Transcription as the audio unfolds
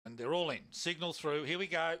they're all in. Signal through. Here we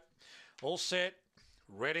go. All set.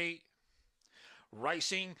 Ready.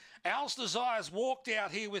 Racing. Al's Desire's walked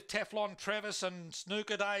out here with Teflon Travis and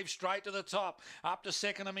Snooker Dave straight to the top. Up to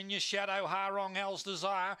second, I'm in your shadow, Harong, Al's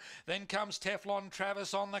Desire. Then comes Teflon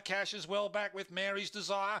Travis on the cash as well, back with Mary's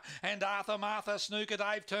Desire. And Arthur Martha, Snooker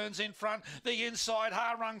Dave turns in front. The inside,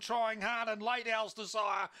 Harong trying hard and late, Al's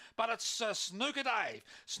Desire. But it's Snooker Dave.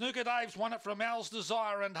 Snooker Dave's won it from Al's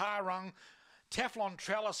Desire and Harong. Teflon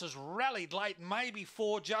Trellis has rallied late, maybe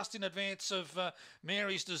four just in advance of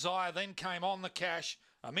Mary's Desire, then came on the cash.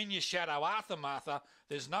 I'm in your shadow, Arthur Martha.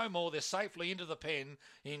 There's no more. They're safely into the pen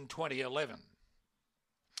in 2011.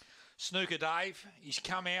 Snooker Dave, he's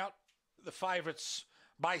come out. The favourites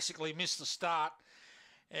basically missed the start,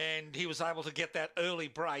 and he was able to get that early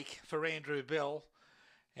break for Andrew Bell,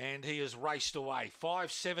 and he has raced away.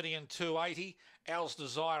 570 and 280. Al's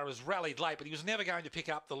Desire has rallied late, but he was never going to pick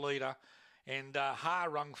up the leader. And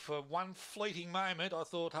Harung, for one fleeting moment, I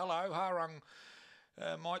thought, hello, Harung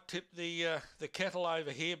might tip the kettle over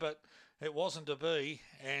here, but it wasn't to be.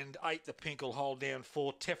 And 8, the pink will hold down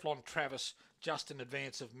 4. Teflon Travis just in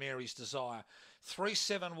advance of Mary's Desire.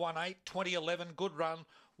 3718, 2011, good run,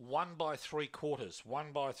 1 by 3/4.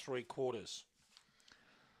 1 by 3/4.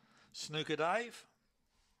 Snooker Dave.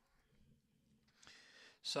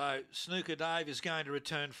 So Snooker Dave is going to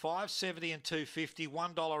return 570 and 250,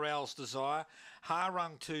 $1 Al's Desire,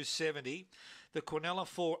 Harung 270, the Quinella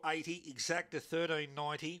 480, Exacta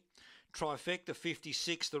 1390, Trifecta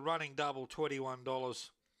 56, the running double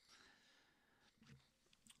 $21.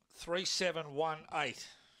 3718.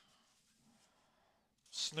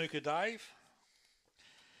 Snooker Dave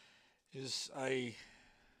is a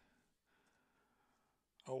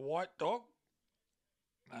white dog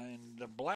and a black.